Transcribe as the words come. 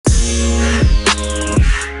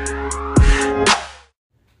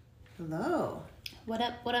What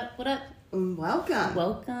up, what up, what up? Welcome.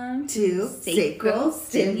 Welcome to Sacral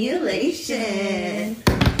Stimulation.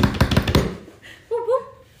 Whoop, whoop.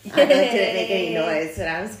 I didn't make any noise when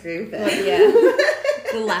I was grooving. Well, yeah.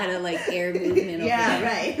 It's a lot of air movement over Yeah,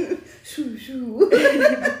 there. right. Shoo, shoo.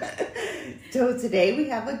 So today we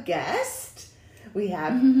have a guest. We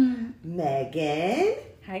have Megan.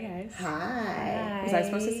 Hi, guys. Hi. Was I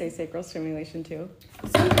supposed to say sacral stimulation too?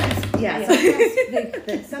 Sometimes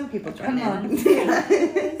some people try. Come on.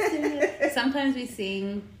 Yeah. Sometimes we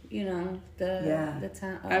sing, the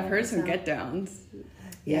time. I've heard some get downs.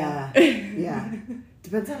 Yeah. Yeah.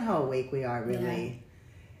 Depends on how awake we are, really.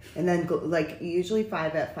 Yeah. And then, usually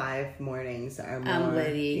 5 at 5 mornings are more. I'm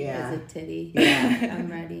ready as a titty. Yeah.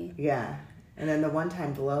 I'm ready. Yeah. And then the one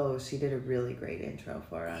time Glow, she did a really great intro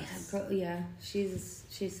for us. Yeah, she's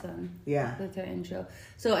fun. Yeah. With her intro.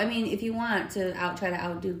 So, if you want to try to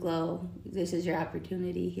outdo Glow, this is your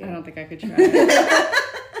opportunity here. I don't think I could try.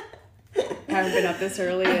 I haven't been up this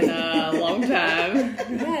early in a long time.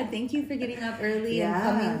 Yeah, thank you for getting up early and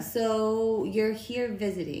coming. So, you're here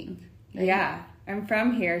visiting. Right? Yeah. I'm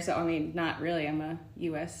from here, so not really. I'm a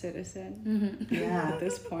U.S. citizen Yeah. at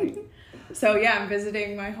this point. So, yeah, I'm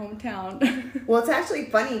visiting my hometown. Well, it's actually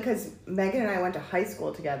funny because Megan and I went to high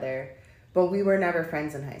school together, but we were never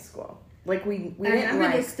friends in high school. We I didn't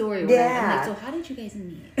remember this story. Yeah. So how did you guys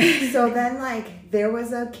meet? So then, there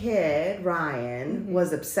was a kid, Ryan,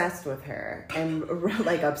 was obsessed with her, and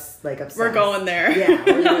obsessed. We're going there. Yeah,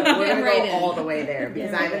 we're gonna Right go in. all the way there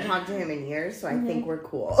because I haven't talked to him in years, so I think we're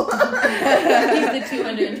cool. He's the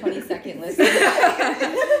 222nd listener.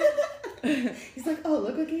 He's like, oh,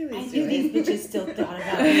 look what Kaylee's I knew doing. these bitches still thought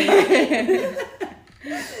about me.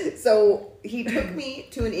 So he took me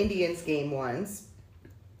to an Indians game once.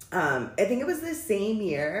 I think it was the same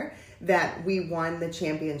year that we won the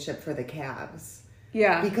championship for the Cavs.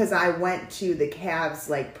 Yeah. Because I went to the Cavs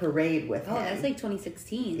parade with him. Oh, that's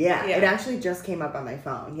 2016. Yeah, Yeah. it actually just came up on my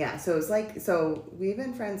phone. Yeah, so it was so we've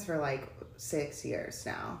been friends for 6 years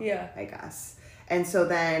now. Yeah. I guess. And so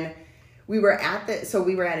then we were at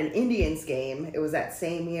an Indians game. It was that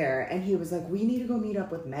same year, and he was like, "We need to go meet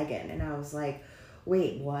up with Megan." And I was like,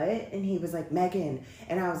 "Wait, what?" And he was like, "Megan."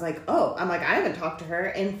 And I was like, "Oh," I haven't talked to her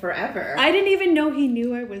in forever. I didn't even know he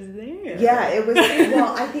knew I was there. Yeah, it was.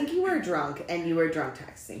 Well, I think you were drunk, and you were drunk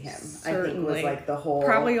texting him. Certainly. I think was the whole.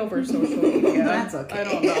 Probably over social media. That's okay. I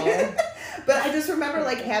don't know. But I just remember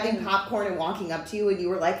having popcorn and walking up to you, and you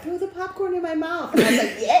were like, "Throw the popcorn in my mouth," and I was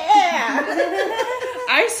like, "Yeah."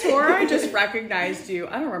 I swore I just recognized you.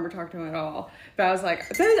 I don't remember talking to him at all. But I was like,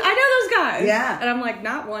 I know those guys. Yeah. And I'm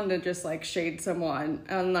not one to just shade someone.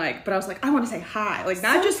 And but I was I want to say hi.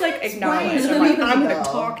 Not just acknowledge. Ryan I'm going though. to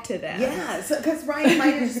talk to them. Yeah, because Ryan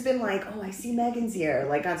might have just been "Oh, I see Megan's here,"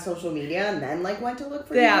 on social media, and then went to look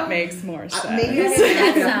for you. That makes more sense. Maybe I didn't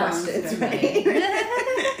ask enough That sounds questions, right. right?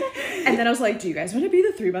 And then I was like, do you guys want to be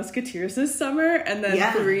the 3 Musketeers this summer? And then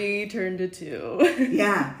Yeah. 3 turned to 2.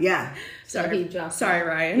 Yeah. Sorry, dropped Sorry, out.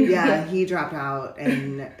 Ryan. Yeah, he dropped out,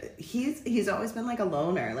 and he's always been a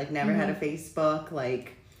loner, never had a Facebook,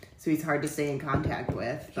 so he's hard to stay in contact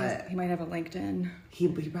with. But He might have a LinkedIn. he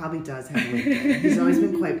probably does have LinkedIn. He's always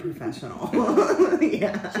been quite professional.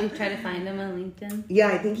 Yeah. Should you try to find him on LinkedIn? Yeah,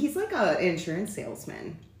 I think he's an insurance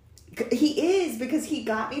salesman. He is, because he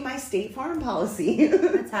got me my State Farm policy.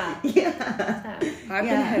 That's hot. Yeah. That's hot. I've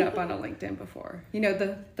Yeah. been hit up on a LinkedIn before.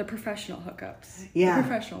 The professional hookups. Yeah. The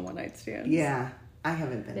professional one-night stands. Yeah. I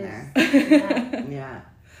haven't been There's- there. Yeah.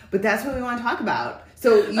 But that's what we want to talk about.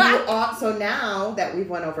 So so now that we've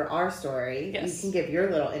went over our story, Yes. you can give your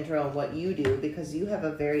little intro on what you do, because you have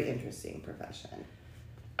a very interesting profession.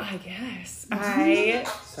 I guess. Sorry.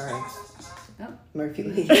 Oh. Murphy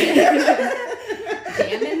Lee.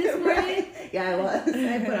 Jamming this morning? Yeah, I was.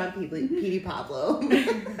 I put on Petey Pablo.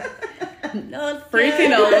 No,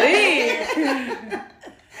 Freaking elite.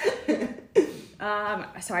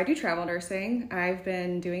 So I do travel nursing. I've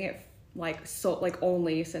been doing it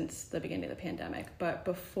only since the beginning of the pandemic. But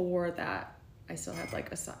before that, I still had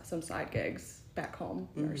some side gigs back home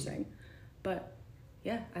nursing. But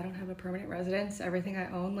yeah, I don't have a permanent residence. Everything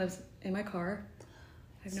I own lives in my car.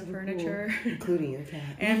 I have no furniture. Cool. Including your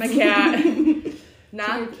cat. And my cat.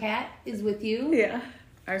 So your cat is with you? Yeah.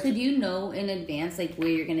 So do you know in advance where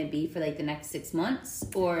you're going to be for the next 6 months,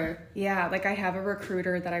 or? Yeah, I have a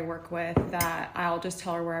recruiter that I work with that I'll just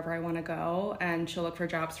tell her wherever I want to go, and she'll look for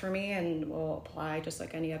jobs for me, and we'll apply just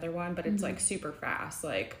like any other one, but it's super fast.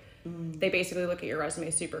 They basically look at your resume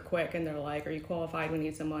super quick, and they're like, are you qualified? We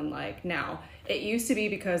need someone now. It used to be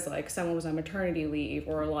because someone was on maternity leave,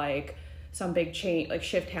 or some big change,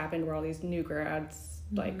 shift happened where all these new grads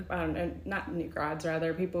like, I don't know, not new grads,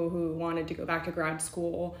 rather, people who wanted to go back to grad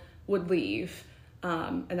school would leave.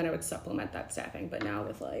 And then I would supplement that staffing. But now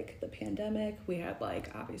with like the pandemic, we had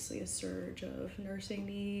like obviously a surge of nursing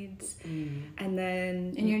needs. And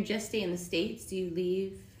then... And you're just staying in the States? Do you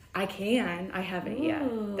leave? I haven't yet.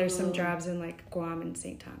 There's some Ooh. jobs in like Guam and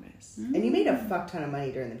St. Thomas. And you made a fuck ton of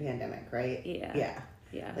money during the pandemic, right? Yeah.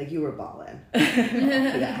 Yeah. Like you were balling.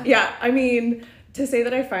 Yeah, I mean, to say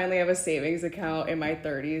that I finally have a savings account in my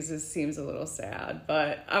 30s seems a little sad,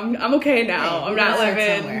 but I'm okay now. Hey, I'm not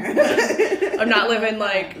living I'm not living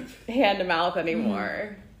like hand to mouth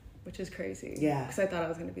anymore, which is crazy. Yeah. Because I thought I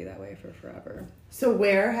was going to be that way for forever. So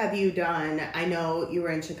where have you done? I know you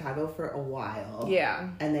were in Chicago for a while. Yeah.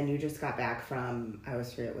 And then you just got back from, I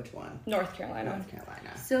always forget which one. North Carolina. North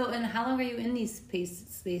Carolina. So, and how long are you in these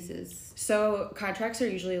spaces? So contracts are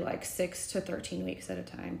usually like 6 to 13 weeks at a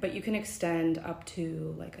time, but you can extend up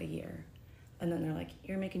to like a year. And then they're like,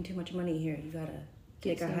 you're making too much money here. You got to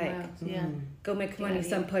take a Somewhere hike. else, yeah. Go make money Yeah.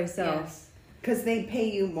 someplace else. Because they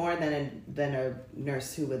pay you more than a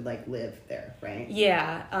nurse who would like live there, right?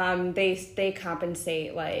 Yeah, they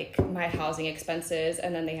compensate like my housing expenses,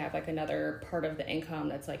 and then they have like another part of the income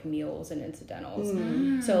that's like meals and incidentals.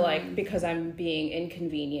 So like because I'm being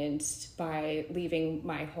inconvenienced by leaving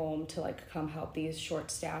my home to like come help these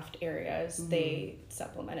short-staffed areas, they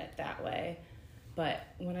supplement it that way. But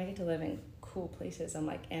when I get to live in cool places, I'm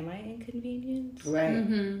like, am I inconvenienced?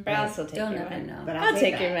 Right. But I'll still take Don't your ever men. know. But I'll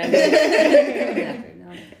take your men. Don't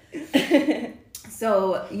ever know.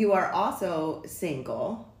 So you are also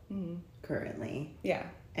single currently. Yeah.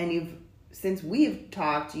 And since we've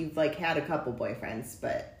talked, you've like had a couple boyfriends,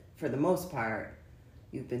 but for the most part,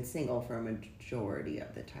 you've been single for a majority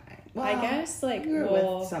of the time. Well, I guess like you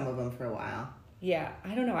were with some of them for a while. Yeah,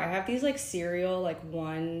 I don't know. I have these like serial like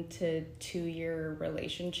 1 to 2 year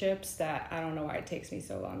relationships that I don't know why it takes me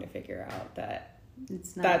so long to figure out that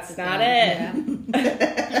that's not it.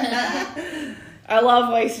 Yeah. I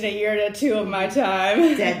love wasting a year to 2 of my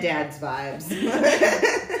time. Dead dad's vibes.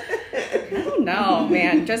 I don't know,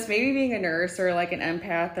 man. Just maybe being a nurse or like an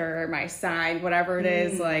empath or my sign, whatever it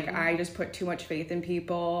is, like I just put too much faith in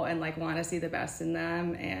people and like want to see the best in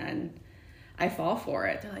them, and I fall for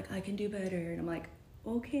it. They're like, I can do better. And I'm like,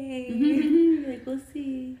 okay. Like, we'll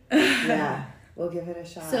see. Yeah, we'll give it a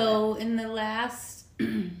shot. So, in the last,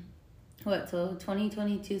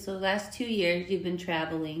 2022, so the last 2 years you've been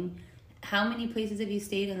traveling. How many places have you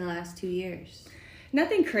stayed in the last 2 years?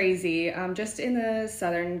 Nothing crazy. Just in the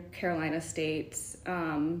Southern Carolina states.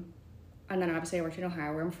 And then obviously I worked in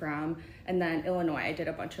Ohio, where I'm from. And then Illinois, I did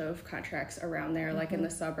a bunch of contracts around there, like in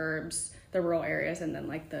the suburbs, the rural areas, and then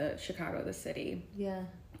like the Chicago, the city. Yeah.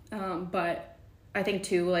 But I think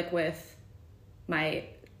too, like with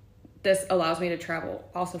this allows me to travel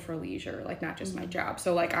also for leisure, like not just my job.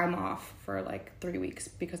 So like I'm off for like 3 weeks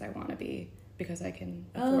because I want to be, because I can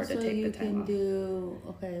afford to take the time off.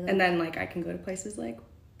 And then like I can go to places like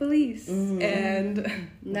Belize and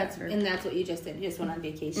that's what you just did. You just went on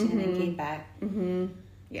vacation and came back.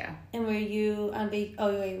 Yeah. And were you on wait,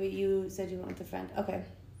 you said you went with a friend. Okay.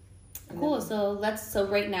 Cool. So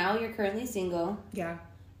right now you're currently single. Yeah.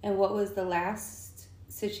 And what was the last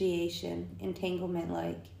entanglement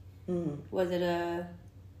like? Was it a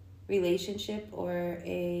relationship or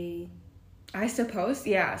a... I suppose,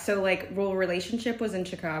 yeah. So like, relationship was in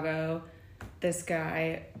Chicago. This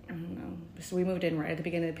guy, I don't know. So we moved in right at the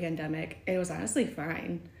beginning of the pandemic. It was honestly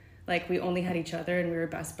fine. Like we only had each other and we were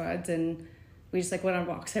best buds and we just like went on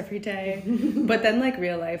walks every day. But then like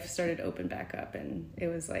real life started to open back up and it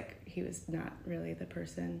was like he was not really the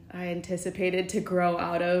person I anticipated to grow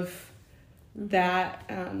out of that.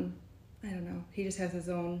 I don't know. He just has his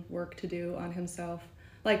own work to do on himself.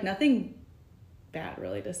 Like nothing bad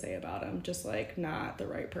really to say about him, just like not the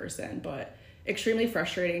right person, but extremely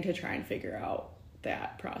frustrating to try and figure out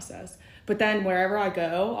that process. But then wherever I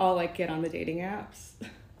go, I'll like get on the dating apps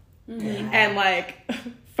and like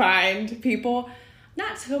find people,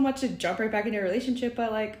 not so much to jump right back into a relationship,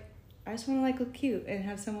 but like I just want to like look cute and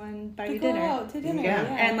have someone buy you dinner. Out to dinner. Yeah.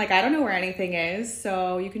 And like I don't know where anything is,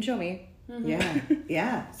 so you can show me.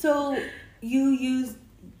 Yeah. So you use,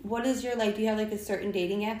 what is your, like, do you have like a certain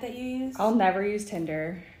dating app that you use? I'll never use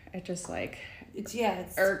Tinder. It just like It's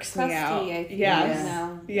irks me crusty, out. I think, Yes.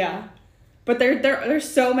 now. Yeah. But there's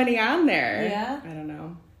so many on there. Yeah? I don't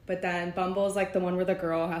know. But then Bumble is like the one where the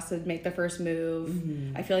girl has to make the first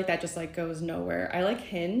move. I feel like that just like goes nowhere. I like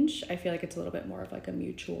Hinge. I feel like it's a little bit more of like a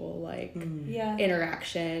mutual like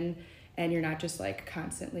interaction, and you're not just like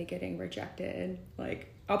constantly getting rejected.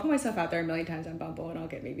 Like I'll put myself out there a million times on Bumble and I'll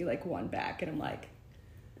get maybe like one back and I'm like,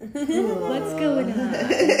 what's going on?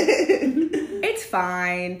 It's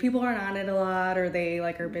fine. People aren't on it a lot, or they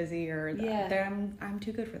like are busy, or Yeah. I'm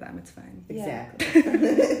too good for them. It's fine.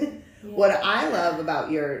 Exactly. What I love about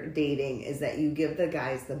your dating is that you give the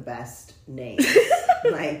guys the best names,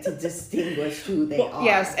 like to distinguish who they are.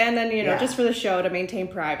 Yes, and then Yeah. just for the show to maintain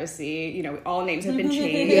privacy, all names have been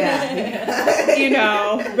changed.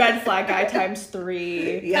 Yeah. Red flag guy times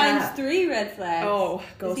 3. Yeah. Times 3 red flags. Oh, Is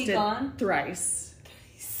ghosted he gone? thrice.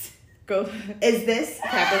 Go Is this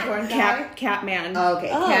Capricorn guy? Cat man. Okay.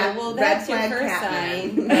 Oh, well, that's your red flag first cat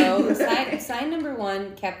sign. man. No, sign number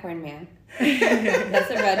 1, Capricorn man. That's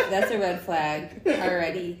a red flag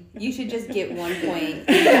already. You should just get 1 point.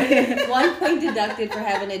 1 point deducted for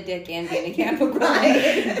having a dick and being a Capricorn.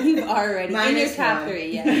 Right. You've already in your top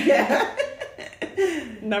 3, yeah. Yeah.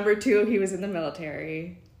 Number 2, he was in the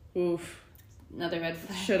military. Oof. Another red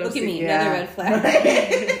flag. Should've Look at seen- me, yeah. another red flag.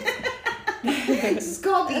 Just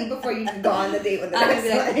call me before you can go on the date with the I'm next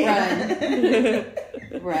gonna be like,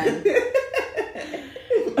 run.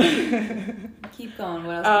 Keep going.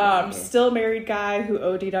 What else? do we got here? Still married guy who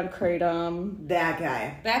OD'd on kratom. That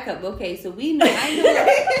guy. Back up. Okay, so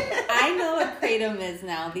I know what kratom is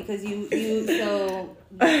now because you so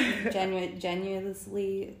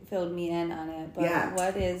genuinely filled me in on it. But Yeah.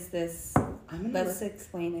 what is this? Let's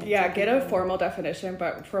explain it. Yeah, get a formal definition,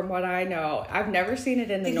 but from what I know, I've never seen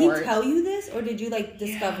it in the Did North. he tell you this, or did you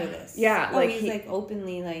discover this? Yeah, oh, like he's he-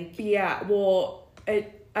 openly Yeah, well,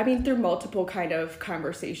 through multiple kind of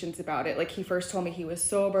conversations about it. Like, he first told me he was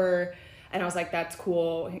sober, and I was like, that's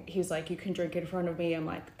cool. He's like, you can drink in front of me. I'm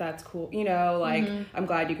like, that's cool. I'm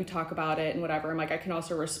glad you could talk about it and whatever. I'm like, I can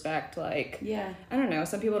also respect, yeah. I don't know.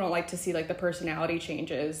 Some people don't like to see, the personality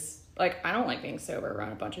changes. I don't like being sober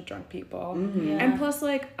around a bunch of drunk people. Mm-hmm. Yeah. And plus,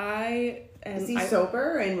 Is he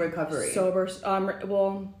sober or in recovery? sober,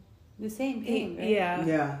 well... The same thing, right? Yeah.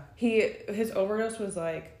 Yeah. His overdose was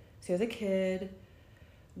so he was a kid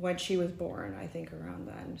when she was born, I think around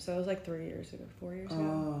then. So it was 4 years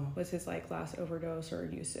ago was his last overdose or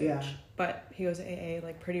usage. Yeah. But he was AA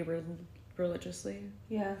pretty religiously.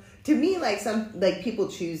 Yeah. To me, some people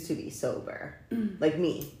choose to be sober. Like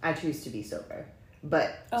me, I choose to be sober.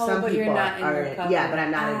 But some but people you're not in are. recovery. Yeah, but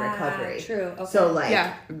I'm not in recovery. True. Okay. So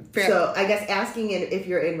fair. so I guess asking if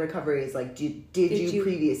you're in recovery is did you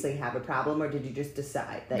previously have a problem or did you just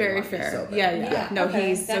decide that you Very want to be fair. sober? Yeah. No, okay.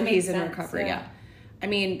 he's That so makes he's in sense, recovery. yeah. Yeah. I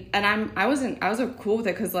mean, and I was cool with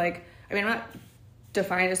it because I'm not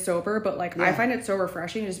defined as sober, but I find it so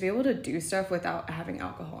refreshing to just be able to do stuff without having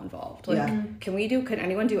alcohol involved. Can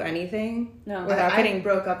anyone do anything No. without I getting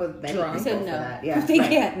broke up with many drunk? people So for no. that. Yeah, They right.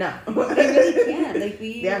 can't. No. They really can't.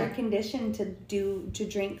 We Yeah. are conditioned to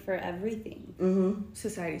drink for everything. Mm-hmm.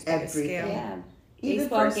 society's biggest Everything. scale? Yeah. Even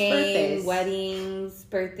Baseball first games, birthdays. weddings,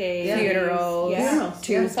 birthdays, Yeah. Funerals, yeah.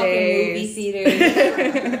 Tuesdays. Fucking movie theaters,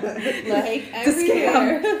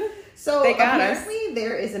 everywhere. So They got us. apparently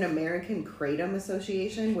there is an American Kratom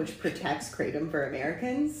Association which protects Kratom for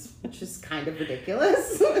Americans, which is kind of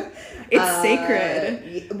ridiculous. It's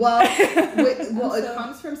sacred. Well, it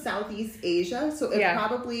comes from Southeast Asia, so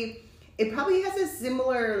it probably has a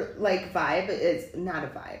similar vibe. It's not a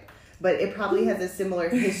vibe, but it probably has a similar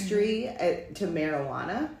history to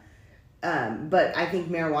marijuana. But I think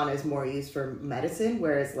marijuana is more used for medicine,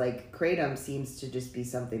 whereas kratom seems to just be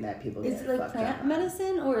something that people Is get it fucked plant up on.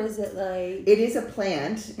 medicine or is it It is a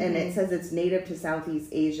plant, and it says it's native to Southeast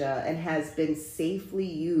Asia and has been safely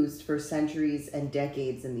used for centuries and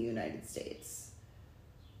decades in the United States.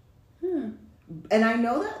 And I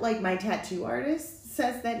know that my tattoo artist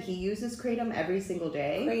says that he uses kratom every single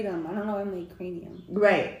day. kratom? I don't know. I'm cranium.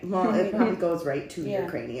 Right. Well, it probably goes right to your Yeah.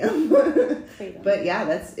 cranium. Kratom. But yeah,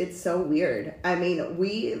 it's so weird. I mean,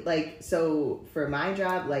 we so for my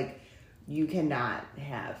job, you cannot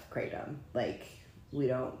have kratom. We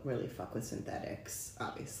don't really fuck with synthetics,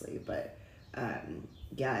 obviously, but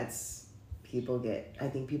yeah, I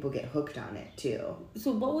think people get hooked on it too.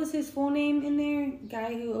 So what was his full name in there?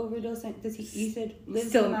 Guy who overdosed. You said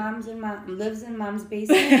lives in mom's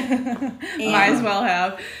basement. Might as well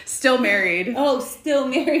have. Still married. Oh, still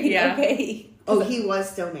married. Yeah. Okay. Oh, he was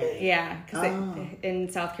still married. Yeah, because in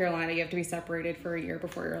South Carolina, you have to be separated for a year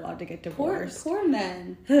before you're allowed to get divorced. Poor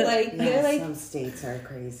men. They're Yeah, some states are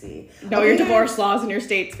crazy. Know your divorce laws in your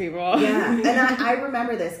states, people. Yeah, and I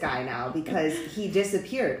remember this guy now because he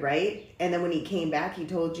disappeared, right? And then when he came back, he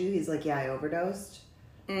told you, he's like, yeah, I overdosed.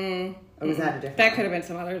 Or was that a different That could have been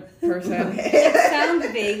some other person. It sounds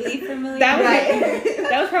vaguely familiar.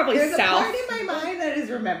 That was probably There's South. a part in my mind that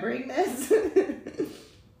is remembering this.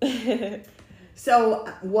 So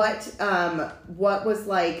what was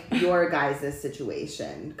your guys'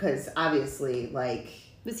 situation? Because obviously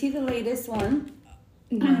Was he the latest one?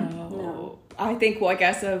 No. I think, well, I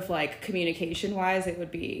guess of like communication wise, it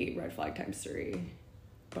would be red flag times 3.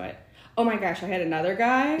 But oh my gosh, I had another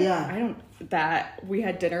guy. Yeah. That we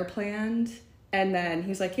had dinner planned, and then he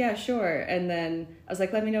was like, yeah, sure. And then I was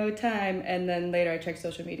like, let me know what time. And then later I checked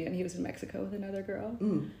social media and he was in Mexico with another girl.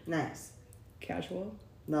 Nice. Casual.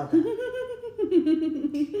 Love that.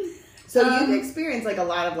 So you've experienced like a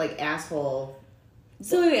lot of like asshole.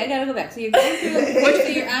 So wait, I gotta go back. So you're going through, so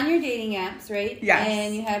you're on your dating apps, right? Yes.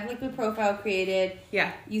 And you have like a profile created.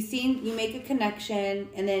 Yeah. You make a connection,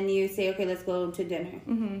 and then you say, okay, let's go to dinner.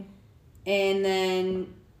 Mm-hmm. And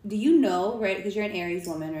then, do you know, right, because you're an Aries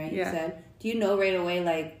woman, right? Yeah. You said, do you know right away,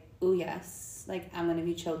 like, oh yes, like, I'm gonna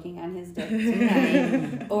be choking on his dick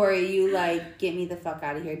tonight? Or are you like, get me the fuck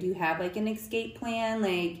out of here? Do you have like an escape plan?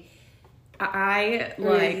 Like, I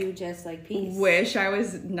or like are you just like, peace? wish I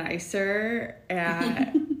was nicer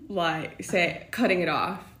at like say cutting it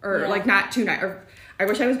off, or like not too nice, or I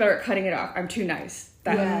wish I was better at cutting it off. I'm too nice.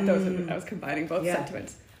 I was combining both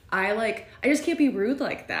sentiments. I just can't be rude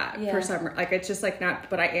like that for some, like, it's just like not,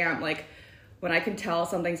 but I am like, when I can tell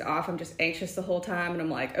something's off, I'm just anxious the whole time, and I'm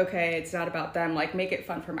like, okay, it's not about them, like, make it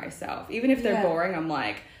fun for myself. Even if they're boring, I'm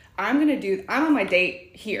like, I'm on my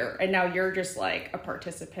date here, and now you're just like a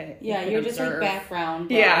participant. Yeah, you're just like background.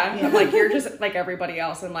 Bro. Yeah, I'm like, you're just like everybody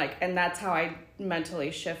else, and like, and that's how I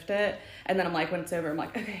mentally shift it. And then I'm like, when it's over, I'm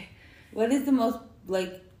like, okay. What is the most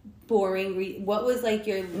like boring? What was like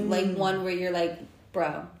your like one where you're like,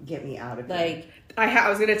 bro, Get me out of like. here. I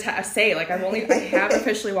was gonna say, like, I have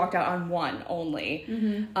officially walked out on one only,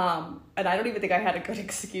 and I don't even think I had a good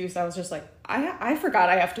excuse. I was just like, I forgot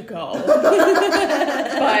I have to go, but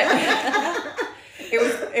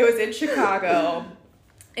it was in Chicago,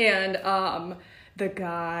 and the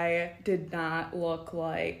guy did not look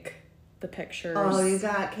like the pictures. Oh, you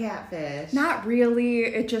got catfish. Not really.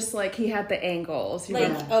 It just like he had the angles.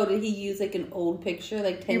 Like, did he use like an old picture,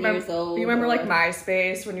 like 10 years old? You remember like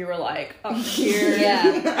MySpace when you were like up here? Yeah.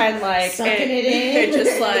 And like sucking it in. It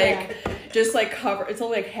just like cover. It's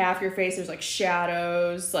only like half your face. There's like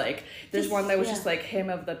shadows. Like there's one that was just like him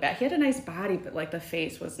of the back. He had a nice body, but like the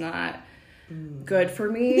face was not good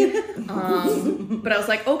for me. But I was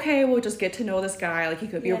like, okay, we'll just get to know this guy. Like he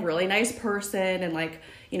could be a really nice person and like,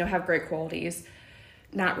 you know, have great qualities.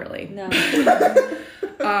 Not really. No.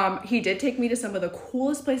 He did take me to some of the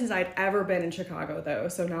coolest places I'd ever been in Chicago, though.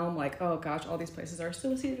 So now I'm like, oh gosh, all these places are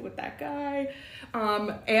associated with that guy.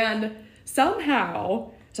 And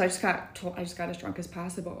somehow, so I just got as drunk as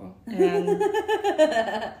possible, and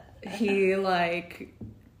he like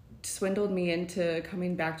swindled me into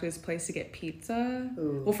coming back to his place to get pizza.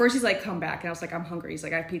 Ooh. Well, first he's like, come back, and I was like, I'm hungry. He's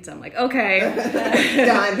like, I have pizza. I'm like, okay.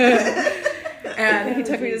 Done. And he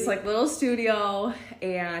took me to this like little studio,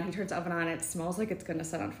 and he turns the oven on. It smells like it's gonna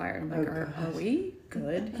set on fire. And I'm like, are we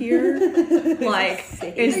good here? Like,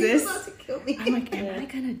 is this? About to kill me? I'm like, am I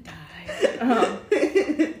gonna die?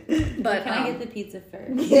 But can I get the pizza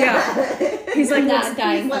first? Yeah. He's like, not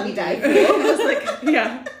dying. Let me die. I was like,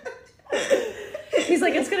 yeah. He's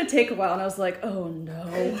like, it's gonna take a while, and I was like, oh no.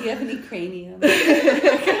 Do you have any cranium? You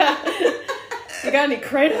got any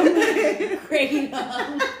kratom? Cranium.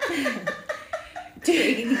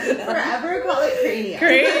 Forever call it cranium.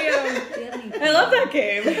 Cranium. I love that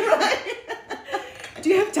game. Do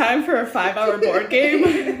you have time for a 5-hour board game?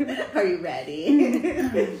 Are you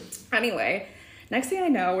ready? Anyway, next thing I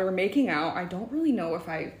know, we were making out. I don't really know if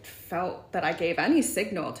I felt that I gave any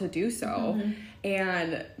signal to do so.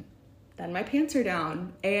 And then my pants are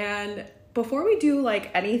down. And before we do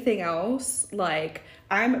like anything else, like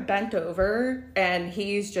I'm bent over and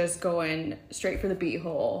he's just going straight for the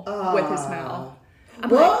beehole with his mouth. I'm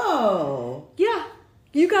Whoa. like, yeah,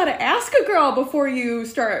 you gotta ask a girl before you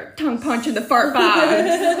start tongue punching the fart box.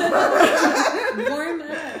 Warm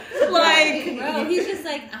up. Like, bro, he's just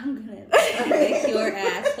like, I'm gonna lick your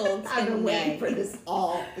asshole tonight. I've been waiting for this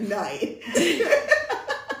all night.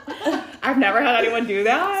 I've never had anyone do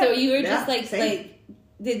that. So you were just like,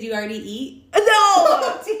 did you already eat? No!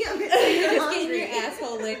 Oh, damn it. So you're just getting your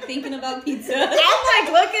asshole licked, thinking about pizza. I'm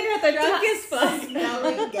like looking at the Drunk as fuck.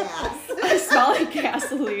 Smelling gas. I smell like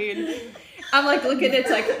gasoline. I'm like looking,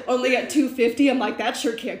 it's like only at 250. I'm like, that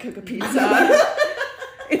sure can't cook a pizza.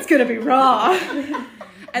 It's gonna be raw.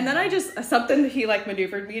 And then something he like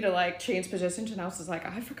maneuvered me to like change positions, and I was just like,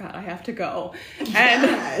 I forgot I have to go.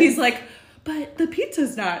 And he's like, but the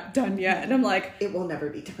pizza's not done yet. And I'm like, it will never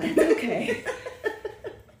be done. It's okay.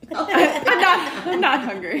 I'm not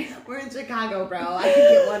hungry. We're in Chicago, bro. I can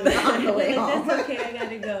get one on the way home. That's okay, I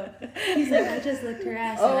gotta go. He's like, I just licked her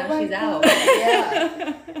ass and now she's out.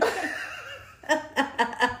 Yeah.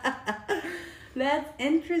 That's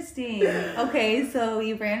interesting. Okay, so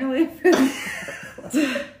you ran away from.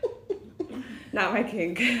 Not my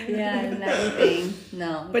kink. Yeah, not your thing.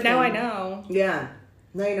 No. But now I know. Yeah.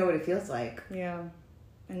 Now you know what it feels like. Yeah.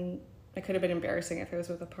 And it could have been embarrassing if it was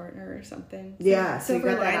with a partner or something. Yeah, so you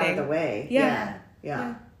silver got that out of lining. the way. Yeah.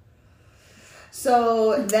 Yeah.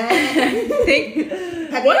 So then...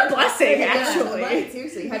 What a blessing, actually. Right,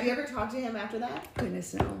 seriously. Have you ever talked to him after that?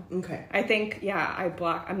 Goodness, no. Okay. I think, I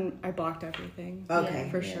blocked everything. Okay.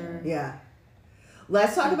 For sure. Yeah.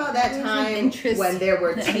 Let's talk about that time when there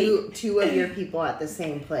were two of your people at the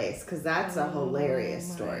same place, because that's a hilarious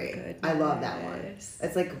story. Goodness. I love that one.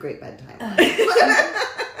 It's like a great bedtime.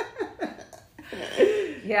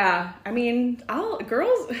 Yeah, I mean,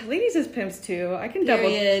 ladies as pimps too. I can double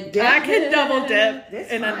dip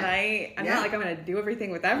That's in fine. a night. I'm not like I'm gonna do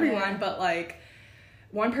everything with everyone, but like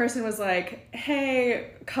one person was like,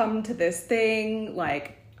 "Hey, come to this thing,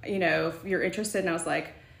 like, you know, if you're interested." And I was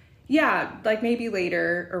like, "Yeah, like maybe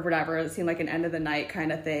later or whatever." It seemed like an end of the night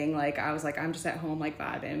kind of thing. Like I was like, I'm just at home like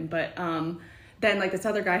vibing, but then like this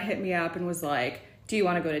other guy hit me up and was like, "Do you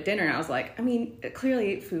want to go to dinner?" And I was like, I mean,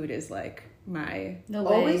 clearly food is like my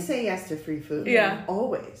Always say yes to free food. Yeah.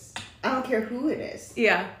 Always. I don't care who it is.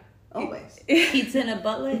 Yeah. Always. Pizza and a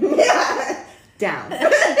butler. Yeah. Down.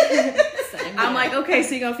 I'm like, okay,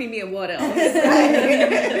 so you're gonna feed me and what else?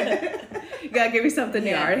 You gotta give me something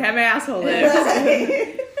new. I already have my asshole lips.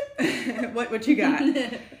 What you got?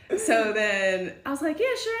 So then I was like,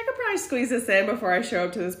 yeah, sure, I could probably squeeze this in before I show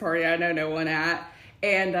up to this party I know no one at.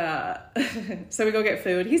 And so we go get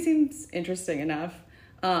food. He seems interesting enough.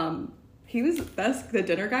 The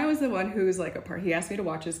dinner guy was the one who's like he asked me to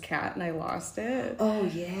watch his cat and I lost it. Oh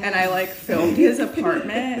yeah. And I like filmed his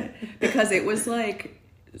apartment because it was like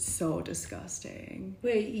so disgusting.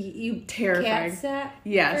 Wait, you Terrifying. cat sat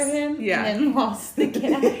Yes. for him Yeah. and then lost the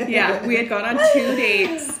cat? Yeah, we had gone on 2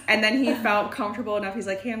 dates and then he felt comfortable enough. He's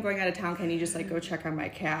like, hey, I'm going out of town. Can you just like go check on my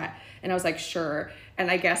cat? And I was like, sure. And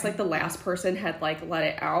I guess like the last person had like let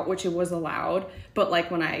it out, which it was allowed. But like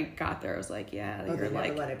when I got there, I was like, yeah, you're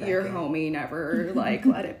like, your homie never like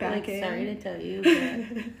let it back like, in. sorry to tell you,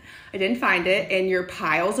 but... I didn't find it in your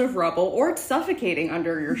piles of rubble or it's suffocating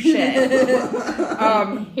under your shit.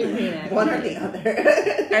 One or the other.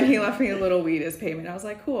 And he left me a little weed as payment. I was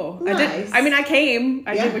like, cool. Nice. I came.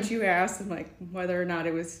 I did what you asked. And like whether or not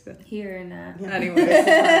it was here or not. Anyway.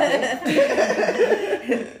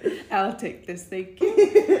 I'll take this, thank you.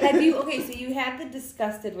 So you had the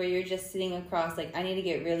disgusted where you're just sitting across, like, I need to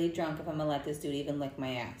get really drunk if I'm gonna let this dude even lick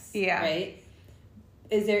my ass. Yeah. Right?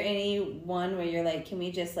 Is there any one where you're like, can we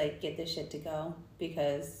just, like, get this shit to go?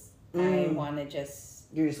 Because I want to just...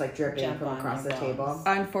 You're just, like, dripping jump from on across the your table. bones.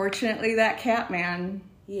 Unfortunately, that cat man.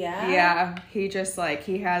 Yeah? Yeah. He just, like,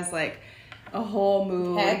 he has, like, a whole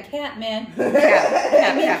mood. Cat man.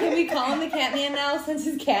 Cat. Can we call him the cat man now since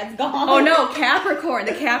his cat's gone? Oh, no, Capricorn.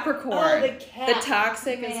 The Capricorn. Oh, the cat. The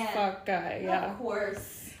toxic man. as fuck guy, yeah. Of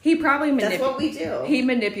course. He probably That's what we do. He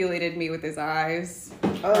manipulated me with his eyes.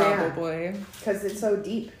 Oh, probably. Because it's so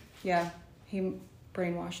deep. Yeah. He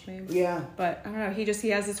brainwashed me. Yeah. But I don't know, he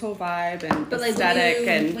has this whole vibe and But like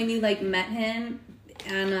aesthetic when you like met him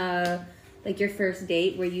on like your first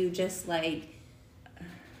date, were you just like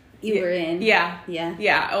you were in? Yeah. Yeah.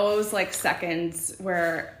 Yeah. Oh, it was like seconds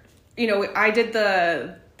where, you know, I did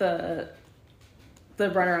the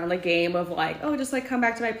run around the game of like, oh, just like come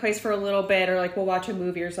back to my place for a little bit or like we'll watch a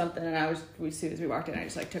movie or something. And as soon as we walked in, I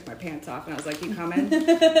just like took my pants off and I was like, you coming?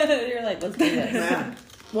 You're like, let's do this. Yeah.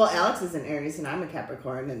 Well, Alex is an Aries and I'm a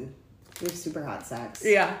Capricorn and we have super hot sex.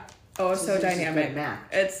 Yeah. Oh, So so it's just a dynamic. good match.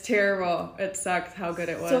 It's terrible. It sucked how good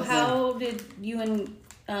it was. So how did you and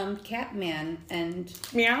Catman and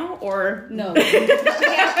Meow or no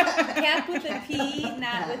Cap with a P,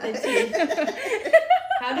 not with a T.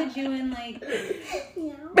 How did you and like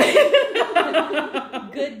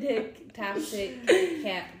good dick toxic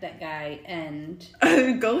cat that guy end?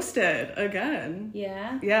 ghosted again?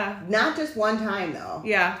 Yeah. Yeah. Not just one time though.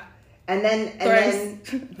 Yeah. And then Thrice.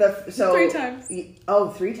 3 times.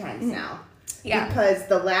 3 times now. Yeah. Because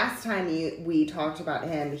the last time we talked about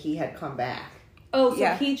him, he had come back. Oh, so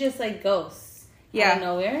Yeah. he just like ghosts. Yeah. Out of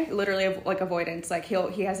nowhere. Literally like avoidance. Like he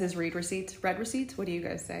has his read receipts. Read receipts? What do you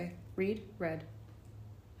guys say? Read? Read.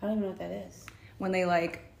 I don't even know what that is. When they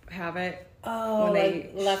like have it. Oh, When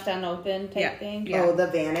like left unopened type Yeah. thing. Yeah. Oh, the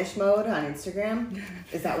vanish mode on Instagram?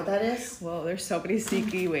 Is that what that is? Well, there's so many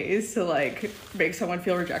sneaky ways to like make someone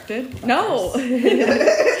feel rejected. No.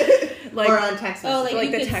 like, or on text Oh, like, messages.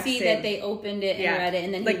 you the could see texting. that they opened it and Yeah. read it,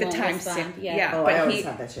 and then Like he the won't timestamp. respond. Yeah. Oh, but I always he-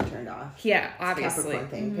 have that shit turned off. Yeah, obviously. Capricorn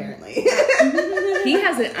thing, apparently. He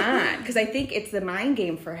has it on because I think it's the mind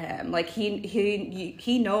game for him. Like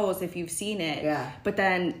he knows if you've seen it. Yeah. But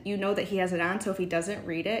then you know that he has it on, so if he doesn't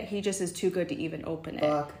read it, he just is too good to even open it.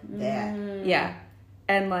 Fuck that. Yeah.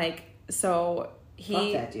 And like so Fuck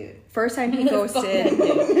he that dude. first time he Fuck ghosted. that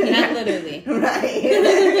dude. Not literally. Right.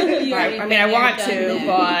 You Right. already I mean, been I there, want done to,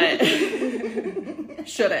 that. but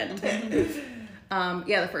shouldn't.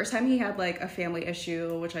 Yeah, the first time he had like a family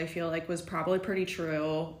issue, which I feel like was probably pretty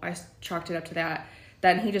true. I chalked it up to that.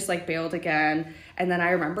 Then he just like bailed again. And then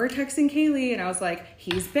I remember texting Kaylee and I was like,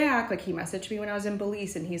 he's back. Like he messaged me when I was in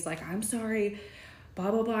Belize and he's like, I'm sorry, blah,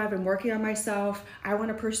 blah, blah. I've been working on myself. I want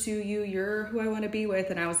to pursue you. You're who I want to be with.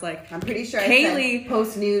 And I was like, I'm pretty sure Kaylee- I sent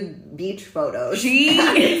post nude beach photos.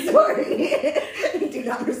 She- Sorry. Do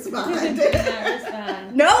not respond. Not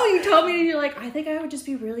respond. no, you told me and you're like, I think I would just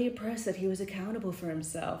be really impressed that he was accountable for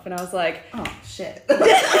himself. And I was like, Oh, shit. Damn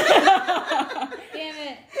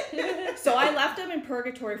it. so I left him in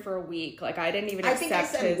purgatory for a week. Like I didn't even I accept think I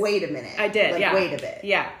said, his... wait a minute. I did, like, yeah. Wait a bit.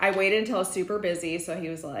 Yeah, I waited until I was super busy. So he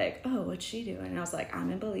was like, oh, what's she doing? And I was like,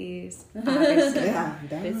 I'm in Belize. Obviously. Yeah.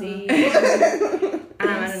 Busy.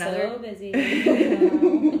 I'm on another... So busy.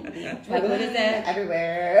 Like, what is that?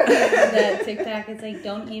 Everywhere. That TikTok is like,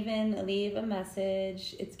 don't even leave a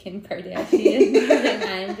message. It's Kim Kardashian. Like,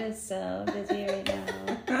 I'm just so busy right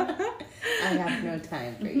now. I have no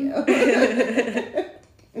time for you.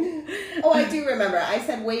 Oh, I do remember. I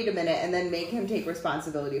said, wait a minute, and then make him take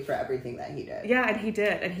responsibility for everything that he did. Yeah, and he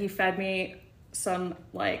did. And he fed me some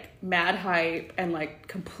like mad hype and like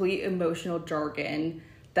complete emotional jargon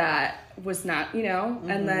that was not, you know? Mm-hmm.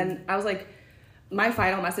 And then I was like, my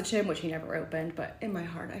final message to him, which he never opened, but in my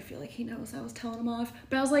heart, I feel like he knows I was telling him off.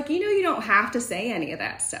 But I was like, you know, you don't have to say any of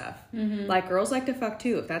that stuff. Mm-hmm. Like, girls like to fuck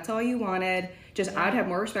too. If that's all you wanted, just I'd have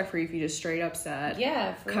more respect for you if you just straight up said,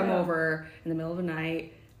 Yeah, for come real. over in the middle of the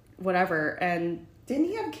night, whatever. And Didn't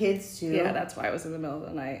he have kids, too? yeah, that's why I was in the middle of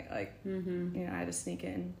the night. Like, Mm-hmm. you know, I had to sneak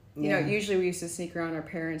in. You Yeah. know, usually we used to sneak around our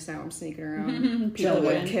parents. Now I'm sneaking around people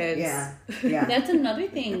Children. with kids. Yeah. Yeah. That's another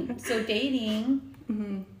thing. So dating,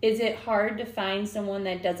 Mm-hmm. is it hard to find someone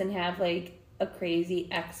that doesn't have like a crazy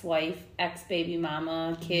ex-wife, ex-baby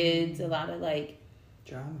mama, kids, a lot of like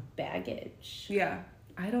Drama. baggage? Yeah.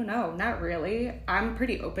 I don't know. Not really. I'm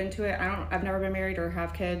pretty open to it. I've never been married or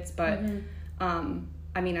have kids, but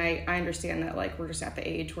I mean, I understand that like we're just at the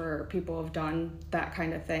age where people have done that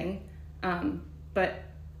kind of thing. And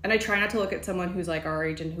I try not to look at someone who's like our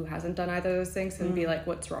age and who hasn't done either of those things and be like,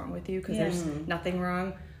 what's wrong with you? Because there's nothing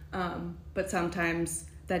wrong. But sometimes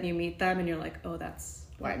then you meet them and you're like, oh, that's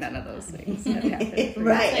why none of those things have happened. For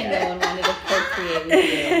Right. Like no one wanted to procreate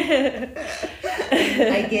with you.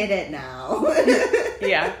 I get it now.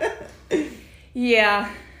 Yeah.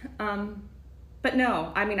 Yeah. But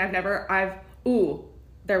no, I mean,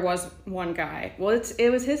 there was one guy. Well, it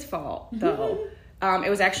was his fault though. It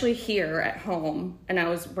was actually here at home and I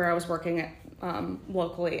was working at,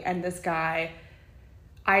 locally, and this guy,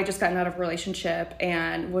 I had just gotten out of a relationship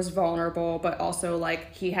and was vulnerable, but also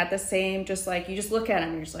like he had the same, just like you just look at him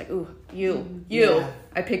and you're just like, ooh, you, Yeah.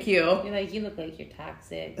 I pick you. You're like, you look like you're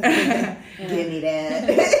toxic. Give me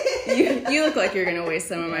that. You look like you're gonna waste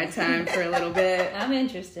some of my time for a little bit. I'm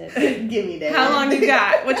interested. Give me that. How long you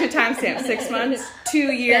got? What's your timestamp? 6 months?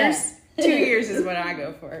 2 years? 2 years is what I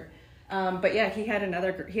go for. But yeah, he had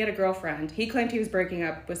a girlfriend. He claimed he was breaking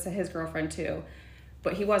up with his girlfriend too.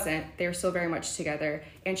 But he wasn't. They were still very much together.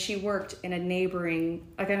 And she worked in a neighboring,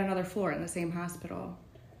 like on another floor in the same hospital.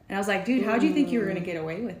 And I was like, dude, how'd you think you were going to get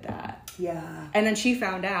away with that? Yeah. And then she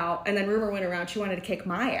found out, and then rumor went around she wanted to kick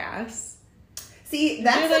my ass. See,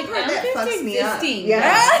 that's You're the like, part I'm that just fucks me up. existing.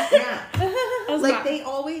 Yeah. Yeah. I was Like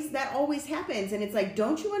that always happens, and it's like,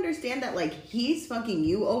 don't you understand that like he's fucking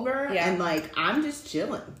you over, Yeah. and like I'm just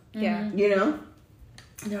chilling, yeah. you know?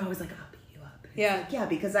 And they're always like, I'll beat you up. Yeah. Like, yeah,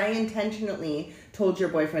 because I intentionally told your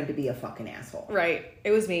boyfriend to be a fucking asshole. Right.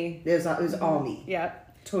 It was me. It was all me, Yeah.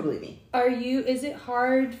 totally me. Is it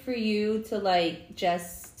hard for you to like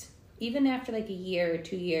just, even after like a year or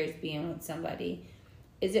 2 years being with somebody,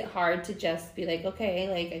 is it hard to just be like, okay,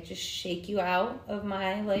 like I just shake you out of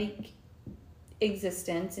my like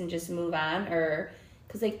existence and just move on? Or,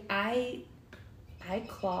 cause like I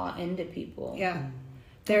claw into people. Yeah.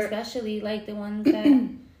 Especially like the ones that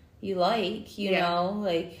you like, you Yeah. know,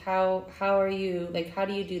 like how are you, like how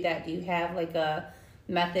do you do that? Do you have like a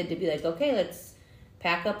method to be like, okay, let's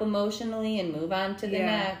pack up emotionally and move on to the Yeah.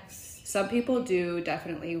 next? Some people do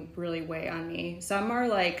definitely really weigh on me. Some are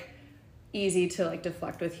like easy to like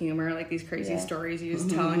deflect with humor, like these crazy stories you just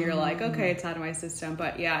tell and you're like, okay, it's out of my system.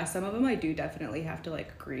 But yeah, some of them I do definitely have to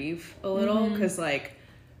like grieve a little, because like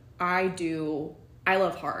I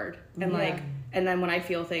love hard, and like, and then when I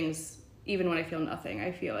feel things, even when I feel nothing,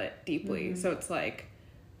 I feel it deeply. So it's like,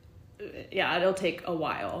 yeah, it'll take a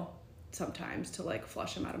while sometimes to like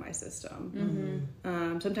flush them out of my system.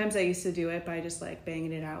 Sometimes I used to do it by just like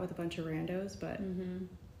banging it out with a bunch of randos, but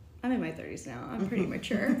I'm in my 30s now. I'm pretty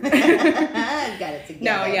mature. Got it together.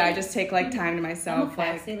 No, yeah, I just take like time to myself. I'm a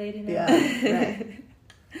classy lady now. Yeah, right.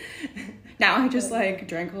 Now I just like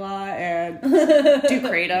drink a lot and do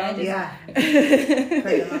kratom. Yeah.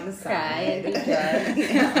 Kratom on the Cry side. and do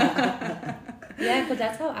drugs. Yeah, because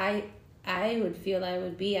that's how I would feel I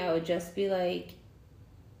would be. I would just be like,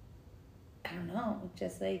 I don't know,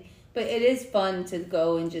 just like, but it is fun to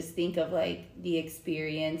go and just think of like the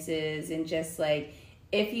experiences, and just like,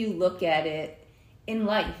 if you look at it in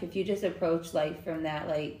life, if you just approach life from that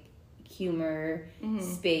like humor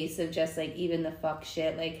space of just like even the fuck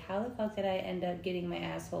shit, like how the fuck did I end up getting my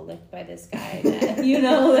asshole licked by this guy? You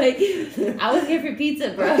know, like I was here for pizza,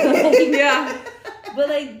 bro. Like, Yeah. but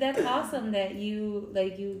like that's awesome that you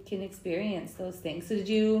can experience those things. So did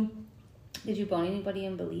you bone anybody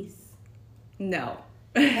in Belize? No.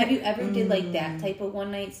 Have you ever did like that type of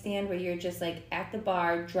one night stand where you're just like at the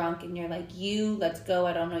bar drunk and you're like, let's go,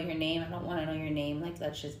 I don't know your name, I don't want to know your name, like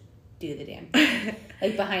let's just do the damn thing.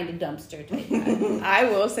 Like behind a dumpster type vibe. I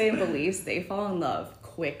will say in Belize, they fall in love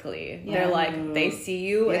quickly. Yeah. They're like, they see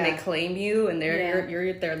you and they claim you, and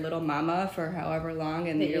you're their little mama for however long,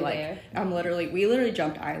 and you're like, there. we literally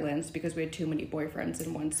jumped islands because we had too many boyfriends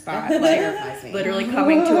in one spot. Terrifies Like me. literally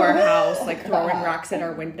coming to our house, like throwing rocks at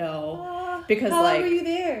our window. Because How long like were you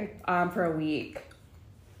there? for a week.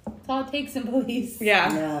 That's all it takes in Belize.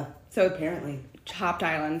 Yeah. Yeah. So Apparently. chopped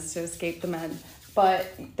islands to escape the men. But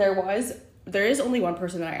there is only one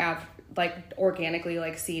person that I have like organically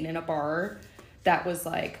like seen in a bar that was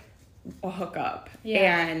like a hookup.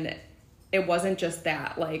 Yeah. And it wasn't just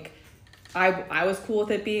that. Like I was cool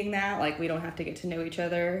with it being that. Like we don't have to get to know each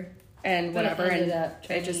other and But whatever. it ended And up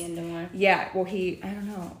turning into more. yeah, well I don't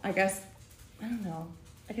know. I guess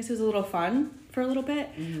it was a little fun for a little bit,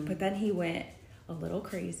 but then he went a little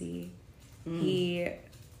crazy. He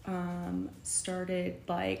started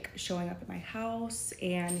like showing up at my house,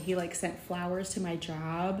 and he like sent flowers to my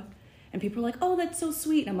job, and people were like, "Oh, that's so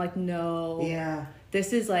sweet." And I'm like, "No, Yeah.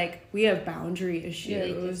 this is like we have boundary issues." You're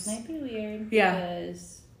like, this might be weird. Yeah.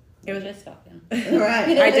 Because it was just talking.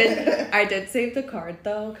 Right. I did save the card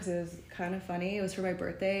though, because it was kind of funny. It was for my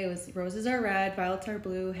birthday. It was roses are red, violets are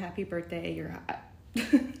blue. Happy birthday, you're hot.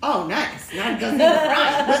 Oh, nice. Not doesn't even rhyme.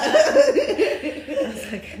 I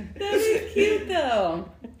was like, That's cute though.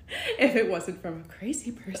 if it wasn't from a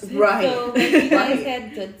crazy person, Right. So like, you guys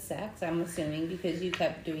had good sex, I'm assuming, because you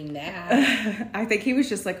kept doing that. I think he was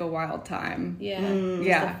just like a wild time. Yeah.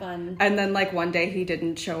 Yeah. Just fun. And then like one day he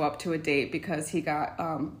didn't show up to a date because he got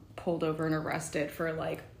pulled over and arrested for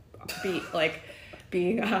like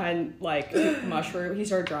being on like mushroom. He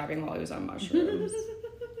started driving while he was on mushrooms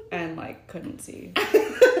and like couldn't see.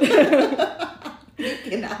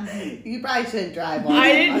 You probably shouldn't drive on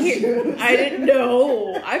I mushrooms. I didn't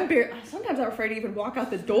know. Sometimes I'm afraid to even walk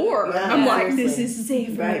out the door. Yeah, I'm like, seriously. this is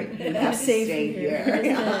safe. Right. You have to safe stay here.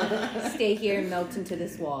 here. Stay here and melt into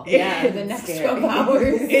this wall. Yeah. For the next Scary. 12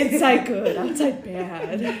 hours. Inside good, outside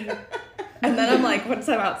bad. And then I'm like, once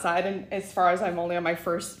I'm outside, and as far as I'm only on my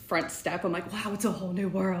first front step, I'm like, wow, it's a whole new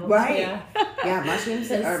world. Right. Yeah. Yeah, mushrooms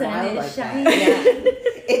The are sun wild is like shining. that. Yeah.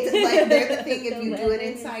 It's like they're the thing. If The you do it weather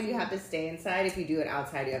inside, is- you have to stay inside. If you do it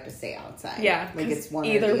outside, you have to stay outside. Yeah, like 'cause it's one.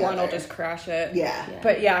 either or the one will other. just crash it. Yeah. Yeah.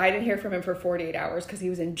 But yeah, I didn't hear from him for 48 hours because he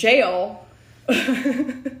was in jail.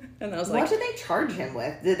 And I was What like, did they charge him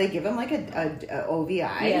with? Did they give him like a OVI?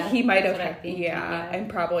 Yeah. he might that's have, what I think, yeah, yeah.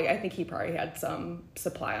 and I think he probably had some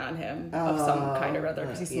supply on him of some kind or other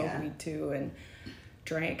because he smoked yeah. weed too and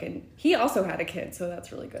drank, and he also had a kid, so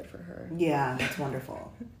that's really good for her. Yeah, that's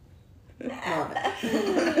wonderful. Love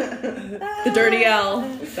it. The Dirty L,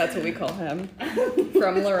 that's what we call him,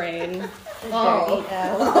 from Lorraine. Oh,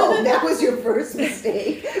 oh, that was your first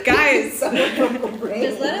mistake. Guys, Someone from Lorraine.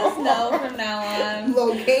 Just let us know from now on.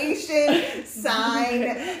 Location, sign,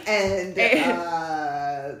 and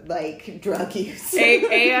like drug use.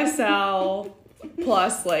 ASL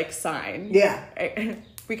plus like sign. Yeah.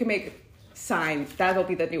 We can make sign. That'll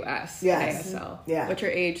be the new S. Yes. ASL. Yeah. What's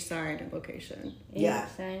your age, sign, and location? Yeah. Age,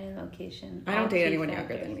 sign, and location. I don't All date key anyone factors.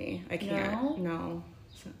 younger than me. I can't. No.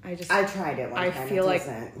 I just. I tried it one I time. feel it like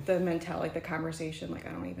doesn't. the mentality, like the conversation, like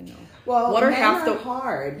I don't even know. Well, what are men half are the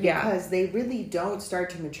hard Yeah. because they really don't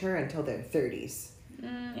start to mature until their 30s.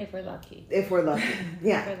 If we're lucky. If we're lucky.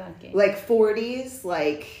 Yeah. If we're lucky. Like 40s,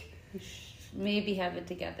 like... Maybe have it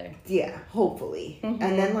together. Yeah, hopefully. And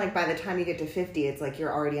then, like, by the time you get to 50, it's like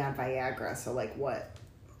you're already on Viagra. So, like, what?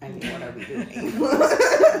 I mean, what are we doing?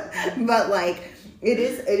 But, like, it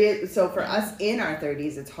is. So, for us in our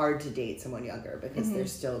 30s, it's hard to date someone younger because they're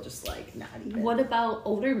still just, like, not even. What about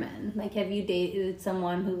older men? Like, have you dated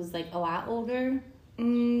someone who's, like, a lot older?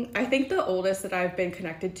 I think the oldest that I've been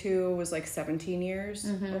connected to was, like, 17 years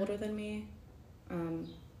older than me.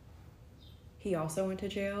 He also went to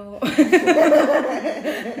jail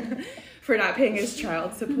for not paying his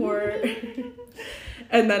child support.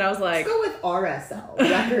 And then I was like... Let's go with RSL,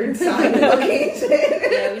 record sign location.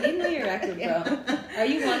 Yeah, we need to know your record, bro. Are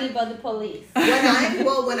you wanted by the police? When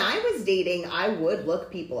I was dating, I would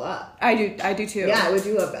look people up. I do too. Yeah, I would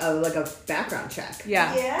do a background check.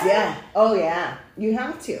 Yeah. Yeah. Oh, yeah. You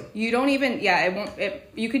have to. You don't even... Yeah,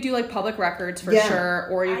 you could do, like, public records for sure,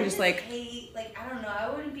 or you could just, like... hate, like, I don't know. I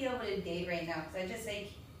wouldn't be able to date right now because I just,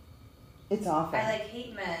 like... It's awful. I, like,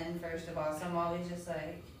 hate men, first of all, so I'm always just,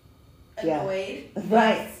 like... Yeah. annoyed.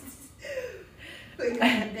 Right. Like,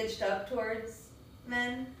 I'm bitched up towards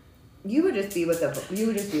men. You would just be with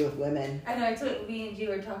women. I know, I told me and you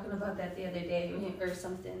were talking about that the other day or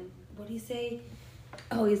something. What do you say?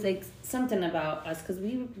 Oh, he's like something about us because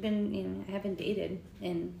we've been, I haven't dated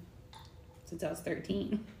since I was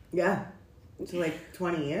 13. Yeah. So like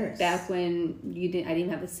 20 years. Back when I didn't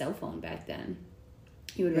have a cell phone back then.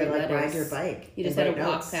 You would like letters. ride your bike. You just had to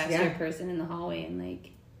walk notes. past your person in the hallway and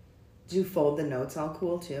like. Did you fold the notes all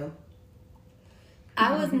cool too?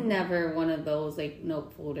 I was never one of those like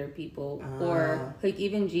note folder people or like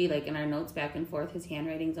even G, like in our notes back and forth, his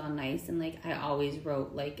handwriting's all nice and like I always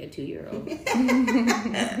wrote like a 2-year-old.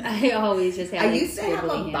 I always just had. I used to have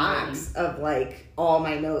a box of like all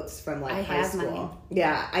my notes from like high school. Mine.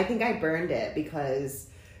 Yeah, I think I burned it because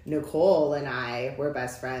Nicole and I were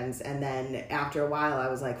best friends, and then after a while I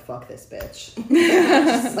was like, fuck this bitch. I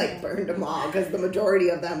just like burned them all because the majority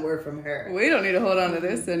of them were from her. We don't need to hold on to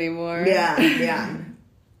this anymore. Yeah.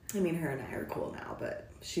 I mean, her and I are cool now, but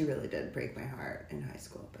she really did break my heart in high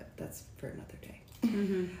school, but that's for another day.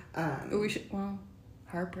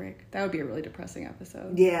 Heartbreak. That would be a really depressing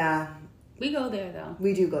episode. Yeah. We go there though.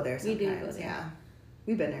 We do go there sometimes. We do go there. Yeah.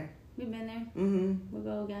 We've been there. We've been there. Mm-hmm. We'll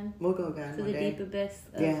go again. We'll go again To one the day. deep abyss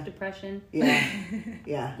of depression. Yeah.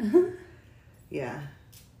 Yeah.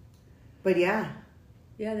 But yeah.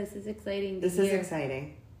 Yeah, this is exciting. This is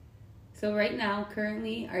exciting. So right now,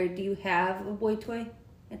 currently, do you have a boy toy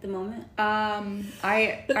at the moment?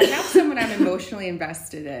 I have someone I'm emotionally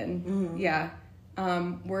invested in. Mm-hmm. Yeah.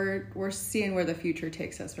 We're seeing where the future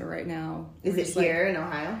takes us, but right now Is it here in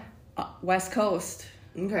Ohio? West Coast.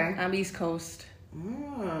 Okay. I'm East Coast.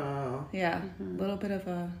 Oh. Yeah. A little bit of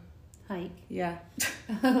a hike. Yeah.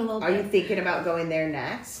 Are you thinking about going there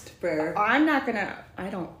next? For I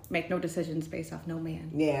don't make no decisions based off no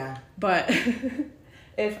man. Yeah. But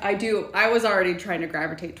if I do, I was already trying to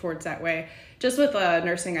gravitate towards that way. Just with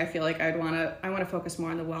nursing, I feel like I want to focus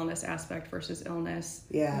more on the wellness aspect versus illness.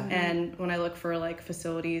 Yeah. Mm-hmm. And when I look for like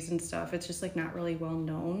facilities and stuff, it's just like not really well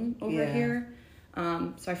known over here.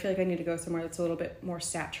 So I feel like I need to go somewhere that's a little bit more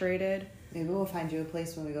saturated. Maybe we'll find you a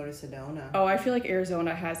place when we go to Sedona. Oh, I feel like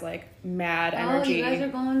Arizona has like mad energy. Oh, you guys are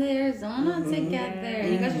going to Arizona together.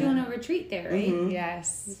 Mm-hmm. You guys are doing a retreat there, right? Mm-hmm.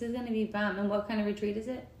 Yes. This is going to be bomb. And what kind of retreat is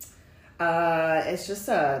it? It's just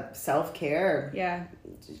a self-care. Yeah.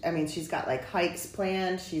 I mean, she's got like hikes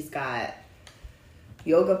planned. She's got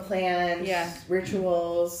yoga planned. Yeah.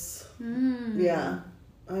 Rituals. Yeah.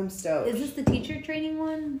 I'm stoked. Is this the teacher training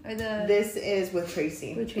one? Or This is with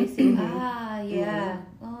Tracy. With Tracy? Yeah.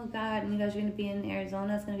 Mm-hmm. Oh, God. And you guys are going to be in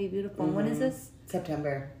Arizona. It's going to be beautiful. Mm-hmm. When is this?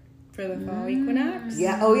 September. For the fall equinox?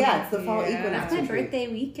 Yeah. Oh, yeah. It's the fall equinox. That's my birthday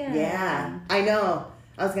weekend. Yeah. I know.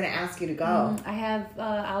 I was going to ask you to go. I have,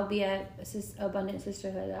 I'll be at Abundant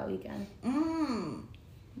Sisterhood that weekend.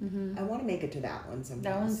 I want to make it to that one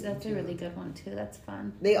sometime. That's a really good one, too. That's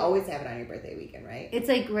fun. They always have it on your birthday weekend, right? It's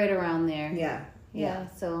like right around there. Yeah,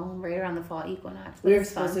 so right around the fall equinox. We were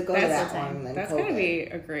supposed to go to that one. That's going to be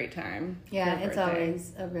a great time. Yeah, it's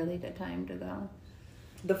always a really good time to go.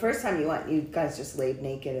 The first time you went, you guys just laid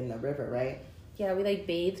naked in the river, right? Yeah, we like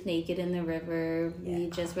bathed naked in the river. Yeah. We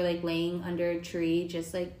just were like laying under a tree,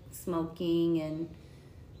 just like smoking, and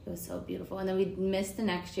it was so beautiful. And then we missed the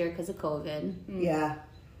next year because of COVID. Yeah,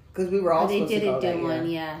 because we were all supposed to go that year. They didn't do one,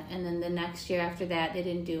 yeah. And then the next year after that, they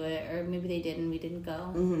didn't do it, or maybe they did and we didn't go.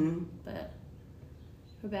 Mm-hmm. But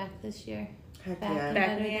we're back this year. Heck back yeah.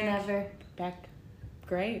 better than ever. Back.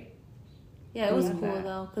 Great. Yeah, it was cool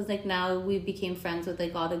though, because like now we became friends with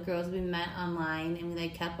like all the girls we met online, and we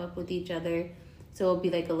like kept up with each other So it'll be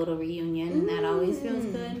like a little reunion, and that always feels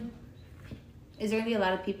good. Is there going to be a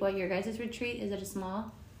lot of people at your guys' retreat? Is it a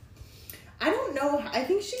small? I don't know. I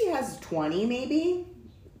think she has 20 maybe,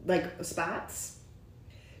 like, spots.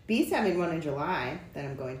 Bee's having one in July that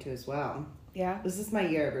I'm going to as well. Yeah. This is my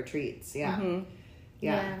year of retreats. Yeah. Mm-hmm.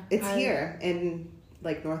 Yeah. It's here in,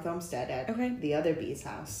 like, North Olmsted at the other Bee's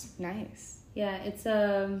house. Nice. Yeah, it's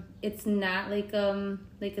not like a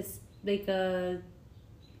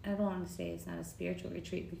I don't want to say it's not a spiritual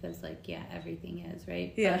retreat because, like, yeah, everything is,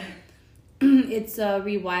 right? Yeah. But it's a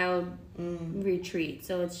rewild retreat.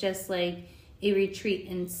 So it's just like a retreat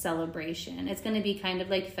in celebration. It's going to be kind of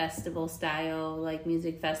like festival style, like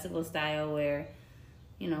music festival style where,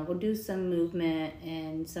 you know, we'll do some movement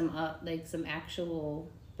and some actual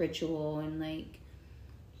ritual and like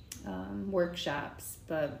workshops.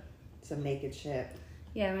 But some naked shit.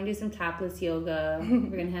 Yeah, I'm going to do some topless yoga.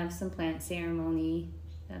 We're going to have some plant ceremony.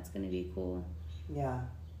 That's going to be cool. Yeah.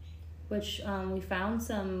 Which we found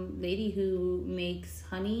some lady who makes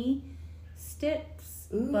honey sticks,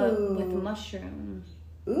 but with mushroom.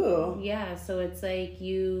 Ooh. Yeah, so it's like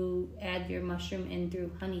you add your mushroom in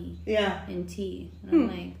through honey. Yeah. And tea. And I'm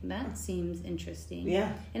like, that seems interesting.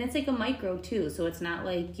 Yeah. And it's like a micro too, so it's not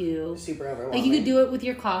like you super overwhelming. Like you could do it with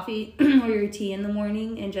your coffee or your tea in the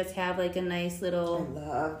morning and just have like a nice little. I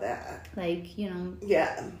love that. Like, you know.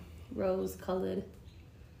 Yeah. Rose colored.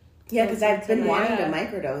 Yeah, because I've been wanting to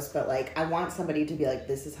microdose, but like I want somebody to be like,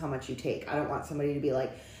 this is how much you take. I don't want somebody to be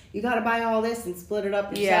like, you got to buy all this and split it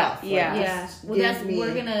up yourself. Yeah. Well,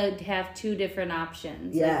 we're gonna have two different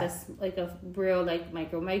options. Yeah. Like a real like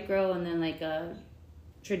micro, and then like a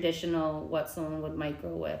traditional what someone would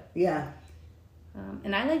micro with. Yeah.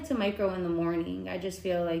 And I like to micro in the morning. I just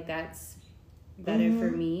feel like that's better for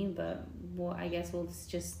me. But well, I guess we'll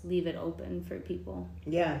just leave it open for people.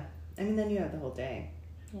 Yeah. I mean, then you have the whole day.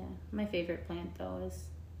 Yeah. My favorite plant though is.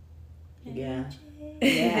 Yeah.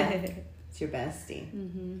 Yeah. It's your bestie.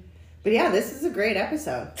 Mm-hmm. But yeah, this is a great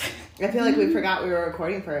episode. I feel like we forgot we were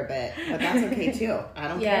recording for a bit, but that's okay too. I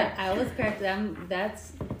don't care. Yeah, I was correct.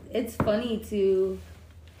 It's funny to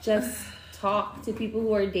just talk to people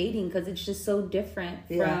who are dating because it's just so different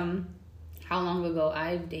from how long ago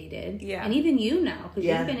I've dated. Yeah. And even you now, because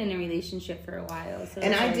you've been in a relationship for a while. So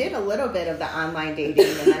and I did a little bit of the online dating,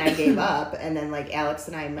 and then I gave up. And then like Alex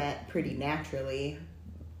and I met pretty naturally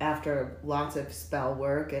after lots of spell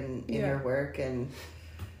work and inner work and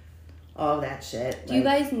all that shit. Do you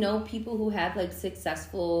guys know people who have like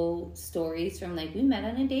successful stories from like we met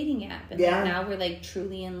on a dating app and like, now we're like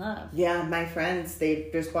truly in love? Yeah, my friends, they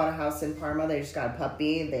just bought a house in Parma. They just got a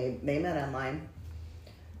puppy. They met online.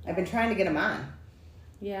 I've been trying to get them on.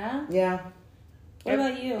 Yeah? Yeah. What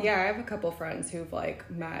about you? Yeah, I have a couple friends who've like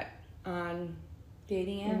met on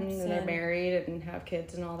dating apps. And they're married and have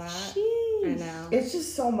kids and all that. Sheesh. I know. It's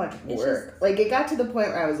just so much work. Like it got to the point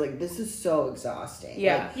where I was like, this is so exhausting.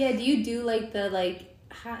 Yeah. Like, yeah, do you do like the like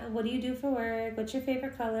what do you do for work? What's your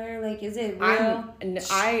favorite color? Like is it real?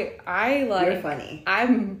 I like You're funny.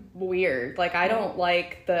 I'm weird. Like I don't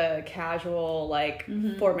like the casual like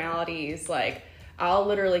formalities. Like I'll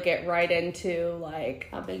literally get right into like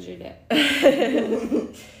how big's your dick?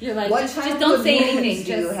 You're like what just don't say anything.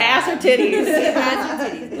 Just ass or titties. Ass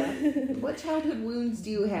or titties. What childhood wounds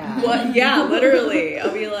do you have? What? Yeah, literally.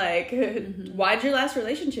 I'll be like, why did your last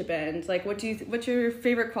relationship end? Like, what's your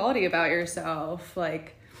favorite quality about yourself?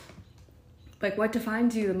 Like what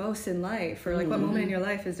defines you the most in life, or like what moment in your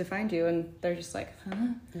life has defined you? And they're just like, huh?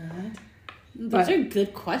 Those are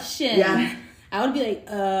good questions. Yeah. I would be like,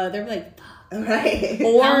 they're like. Right.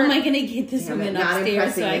 Or how am I gonna get this woman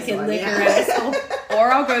upstairs so I can lick her asshole?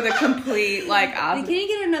 Or I'll go the complete like can you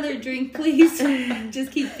get another drink, please?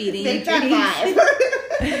 Just keep feeding me drinks.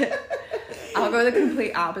 I'll go the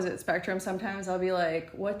complete opposite spectrum. Sometimes I'll be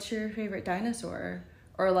like, what's your favorite dinosaur?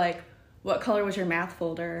 Or like, what color was your math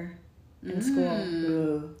folder in school?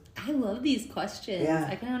 Ooh. I love these questions. Yeah.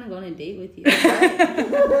 I kind of want to go on a date with you.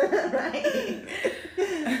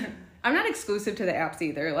 Right. I'm not exclusive to the apps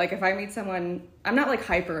either. Like, if I meet someone, I'm not, like,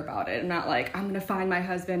 hyper about it. I'm not like, I'm going to find my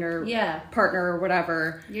husband or partner or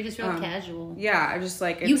whatever. You're just real casual. Yeah, I'm just,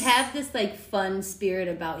 like... You have this, like, fun spirit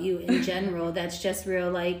about you in general that's just real,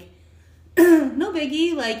 like, no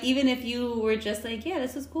biggie. Like, even if you were just like, yeah,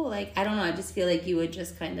 this is cool. Like, I don't know. I just feel like you would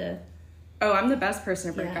just kind of... Oh, I'm the best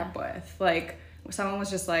person to break up with. Like... Someone was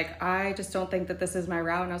just like, I just don't think that this is my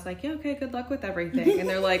route. And I was like, yeah, okay, good luck with everything. And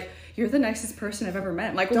they're like, you're the nicest person I've ever met.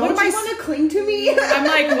 I'm like, don't what am you want to cling to me? I'm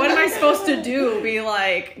like, what am I supposed to do? Be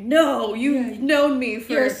like, no, you've known me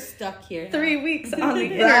for you're stuck here 3 weeks on the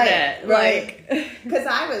internet. Right. Because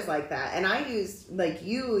I was like that. And I used, like,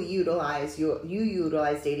 you utilize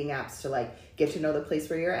dating apps to, like, get to know the place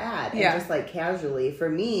where you're at, and Yeah. just like casually. For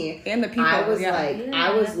me, And the people, I was yeah. like, Yeah,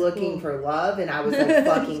 I was that's looking cool. for love, and I was like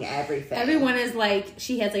fucking everything. Everyone is like,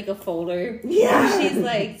 she has like a folder. Yeah. She's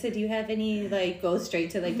like, so do you have any, like, go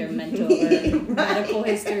straight to like their mental or Right. medical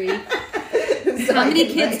history. So How I many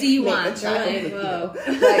could, kids like, do you make want? a child You're like, with you. whoa.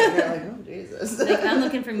 Like, they're like, oh Jesus. Like, I'm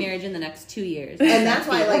looking for marriage in the next 2 years. And that's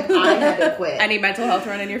why, like, I had to quit. Any mental health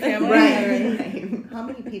run in your family? Right. How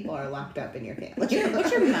many people are locked up in your family? What's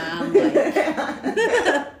your mom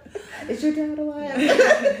like? Is your dad alive?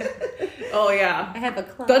 Oh yeah. I have a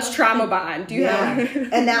club. That's trauma bond. Do you Yeah, have?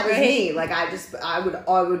 and that was Right. me. Like I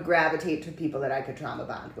would gravitate to people that I could trauma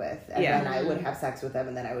bond with, and Yeah. then I would have sex with them,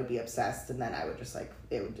 and then I would be obsessed, and then I would just like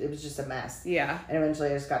it was just a mess. Yeah. And eventually,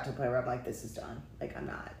 I just got to the point where I'm like, this is done. Like I'm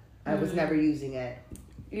not. I was never using it.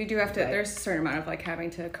 You do have to. Right. There's a certain amount of like having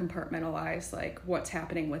to compartmentalize like what's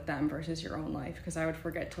happening with them versus your own life, because I would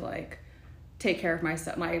forget to like take care of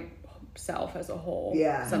myself as a whole.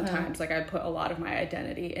 Yeah. Sometimes like I'd put a lot of my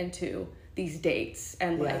identity into these dates,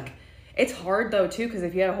 and Yeah. like it's hard though too, because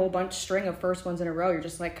if you had a whole string of first ones in a row, you're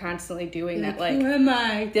just like constantly doing that like who am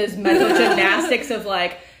I? those mental gymnastics of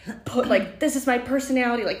like put like this is my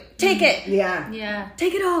personality, like take it. Yeah. Yeah.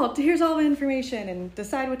 Take it all. Here's all the information and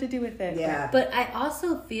decide what to do with it. Yeah. But I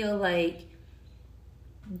also feel like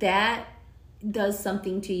that does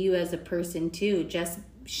something to you as a person too. Just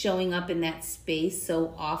showing up in that space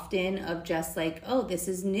so often of just like, oh, this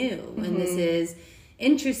is new and this is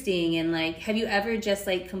interesting. And like, have you ever just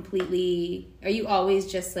like completely, are you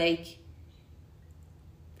always just like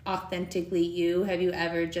authentically you? Have you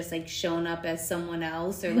ever just like shown up as someone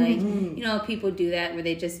else, or like you know, people do that where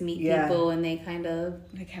they just meet Yeah. people and they kind of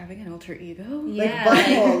Like having an alter ego. yeah Like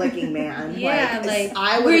butthole licking man. yeah, like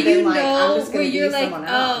I would where have been you like, know, I'm just where gonna you're be like, someone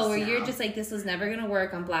else. oh, where you're now. just like, this is never gonna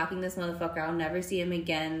work. I'm blocking this motherfucker. I'll never see him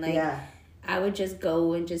again. Like, yeah. I would just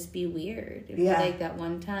go and just be weird. It'd be Yeah. like that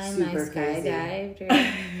one time Super I crazy. skydived.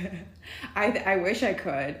 Or, I wish I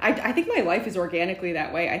could. I think my life is organically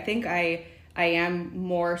that way. I think I am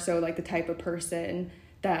more so like the type of person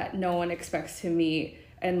that no one expects to meet,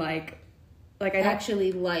 and like I don't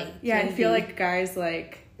actually like. yeah, I to feel be- like guys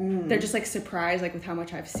like they're just like surprised like with how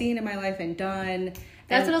much I've seen in my life and done.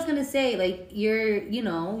 That's And- what I was gonna say. Like you're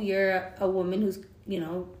a woman who's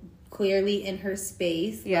clearly in her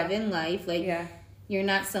space, Yeah. loving life. Like yeah. you're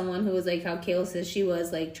not someone who was like how Kayla says she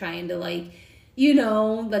was like trying to like,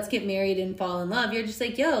 let's get married and fall in love. You're just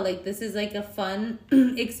like, yo, like this is like a fun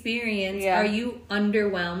experience. Yeah. Are you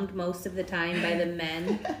underwhelmed most of the time by the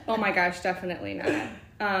men? Oh my gosh, definitely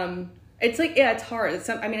not. It's like, yeah, it's hard. It's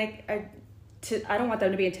I don't want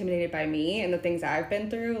them to be intimidated by me and the things I've been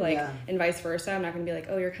through, like, Yeah. and vice versa. I'm not going to be like,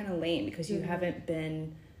 oh, you're kind of lame because you haven't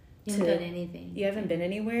been You haven't done anything. you haven't been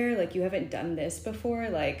anywhere, like you haven't done this before.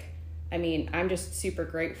 Like, I mean, I'm just super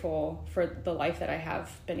grateful for the life that I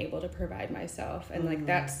have been able to provide myself, and like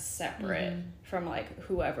that's separate from like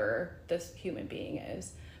whoever this human being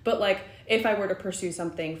is. But like if I were to pursue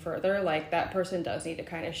something further, like that person does need to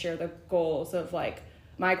kind of share the goals of like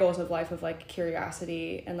my goals of life of like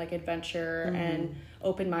curiosity and like adventure and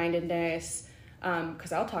open-mindedness.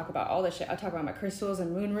 Because I'll talk about all this shit. I'll talk about my crystals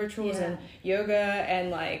and moon rituals Yeah. and yoga and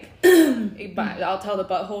like I'll tell the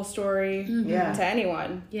butthole story Yeah. to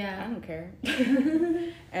anyone. Yeah. I don't care.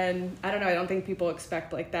 And I don't know. I don't think people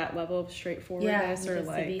expect like that level of Yeah, straightforwardness or just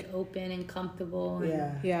like to be open and comfortable. And,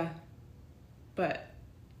 Yeah. yeah. But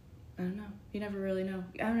I don't know. You never really know.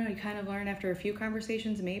 I don't know. You kind of learn after a few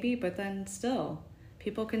conversations, maybe, but then still,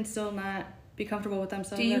 people can still not be comfortable with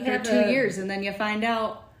themselves Do you after have 2 a- years, and then you find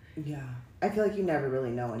out. Yeah. I feel like you never really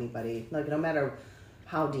know anybody. Like no matter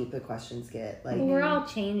how deep the questions get. Like Well, we're all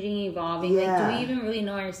changing, evolving. Yeah. Like, do we even really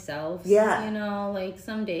know ourselves? Yeah. Like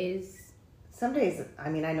some days. some days, I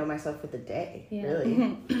mean, I know myself for the day, Yeah. really.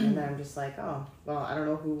 And then I'm just like, oh, well, I don't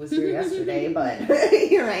know who was here yesterday, but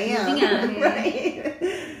here I am. Moving on. Right?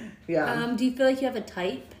 Yeah. Do you feel like you have a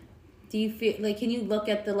type? Do you feel like, can you look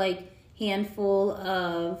at the like handful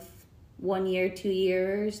of 1 year, 2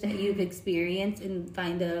 years that you've experienced and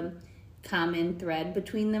find a common thread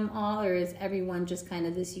between them all, or is everyone just kind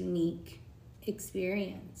of this unique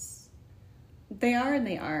experience? They are and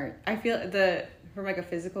they aren't. I feel from like a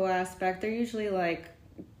physical aspect, they're usually like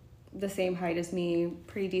the same height as me,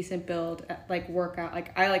 pretty decent build, like workout.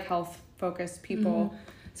 Like I like health focused people,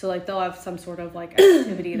 so like they'll have some sort of like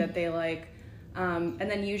activity that they like. And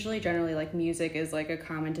then usually, generally, like music is like a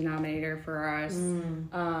common denominator for us.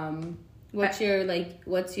 What's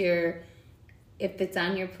your if it's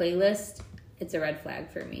on your playlist, it's a red flag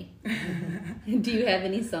for me. Do you have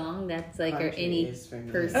any song that's like, or Country any is for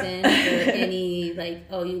me. person, or any like,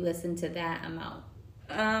 oh, you listen to that, I'm out?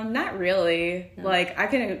 Not really. No. Like, I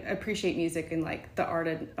can appreciate music and like the art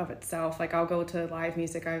of itself. Like, I'll go to live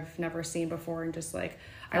music I've never seen before and just like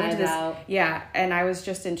I went to this. Out. Yeah, and I was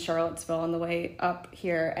just in Charlottesville on the way up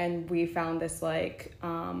here, and we found this like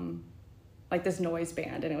this noise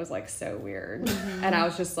band, and it was like so weird. And I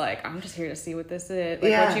was just like, I'm just here to see what this is,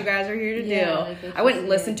 like what you guys are here to do. Like, I wouldn't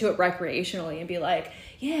listen to it recreationally and be like,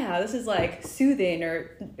 yeah, this is like soothing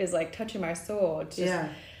or is like touching my soul. It's just,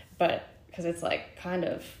 but because it's like kind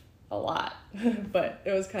of a lot. But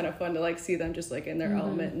it was kind of fun to like see them just like in their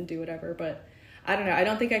element and do whatever. But I don't know. I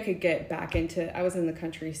don't think I could get back into, I was in the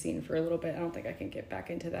country scene for a little bit. I don't think I can get back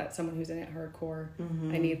into that. Someone who's in it hardcore.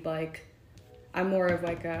 I need like, I'm more of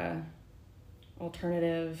like a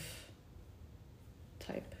alternative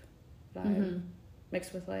type vibe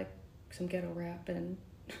mixed with like some ghetto rap and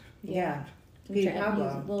Some Petey trap Pablo.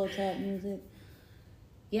 music, little trap music.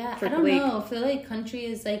 Yeah, For I don't Blake. know. I feel like country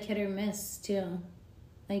is like hit or miss too.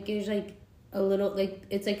 Like there's like a little like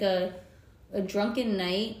it's like a drunken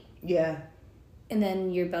night and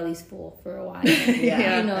then your belly's full for a while.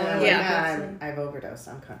 Yeah. You know, And like, I've overdosed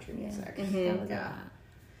on country music. that was a Yeah. lot.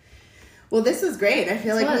 Well, this was great. I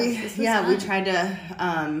feel This like was we fun. tried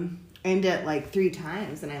to end it like 3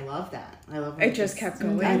 times, and I love that. I love when it just kept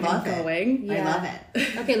going I and love it. going. I Yeah. love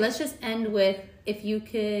it. Okay, let's just end with if you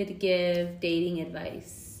could give dating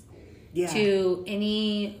advice Yeah. to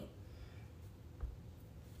any,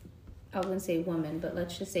 I wouldn't say woman, but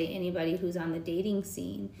let's just say anybody who's on the dating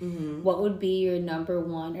scene, what would be your number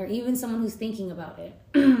one, or even someone who's thinking about it,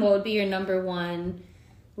 what would be your number one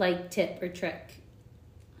like tip or trick?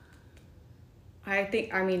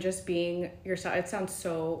 I mean, just being yourself. It sounds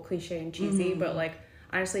so cliche and cheesy, but like,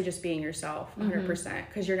 honestly, just being yourself 100%,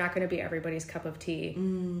 because you're not going to be everybody's cup of tea.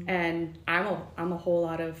 And I'm a whole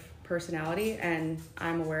lot of personality, and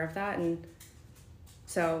I'm aware of that. And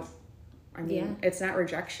so, I mean, it's not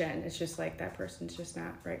rejection. It's just like, that person's just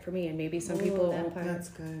not right for me. And maybe some people, that part. That's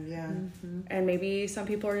good. Yeah. and maybe some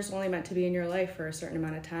people are just only meant to be in your life for a certain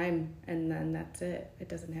amount of time, and then that's it. It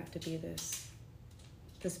doesn't have to be this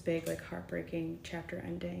big, like, heartbreaking chapter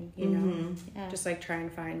ending, you know? Yeah. Just like try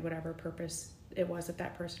and find whatever purpose it was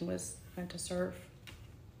that person was meant to serve.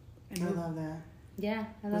 I love that. Yeah,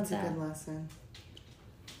 I love That's that. a good lesson.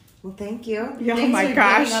 Well, thank you. Yeah, oh Thanks my for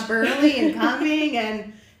gosh. getting up early and coming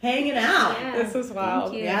and hanging out. Yeah. This was wild.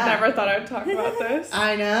 Thank you. Yeah. Never thought I'd talk about this.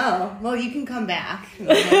 I know. Well, you can come back.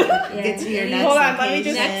 Get to your next Hold on, let me location.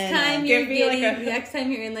 just- Next time Give you're me, getting, like, a- next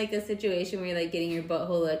time you're in like a situation where you're like getting your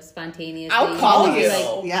butthole like spontaneously, I'll call be you.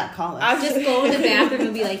 Like, Yeah, call us. I'll just go in the bathroom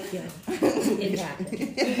and be like, yo, it happened.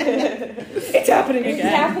 It's happening again.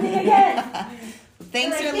 It's happening again.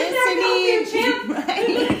 Thanks for Like, get back out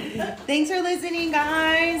listening. Right. Thanks for listening,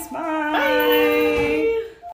 guys. Bye.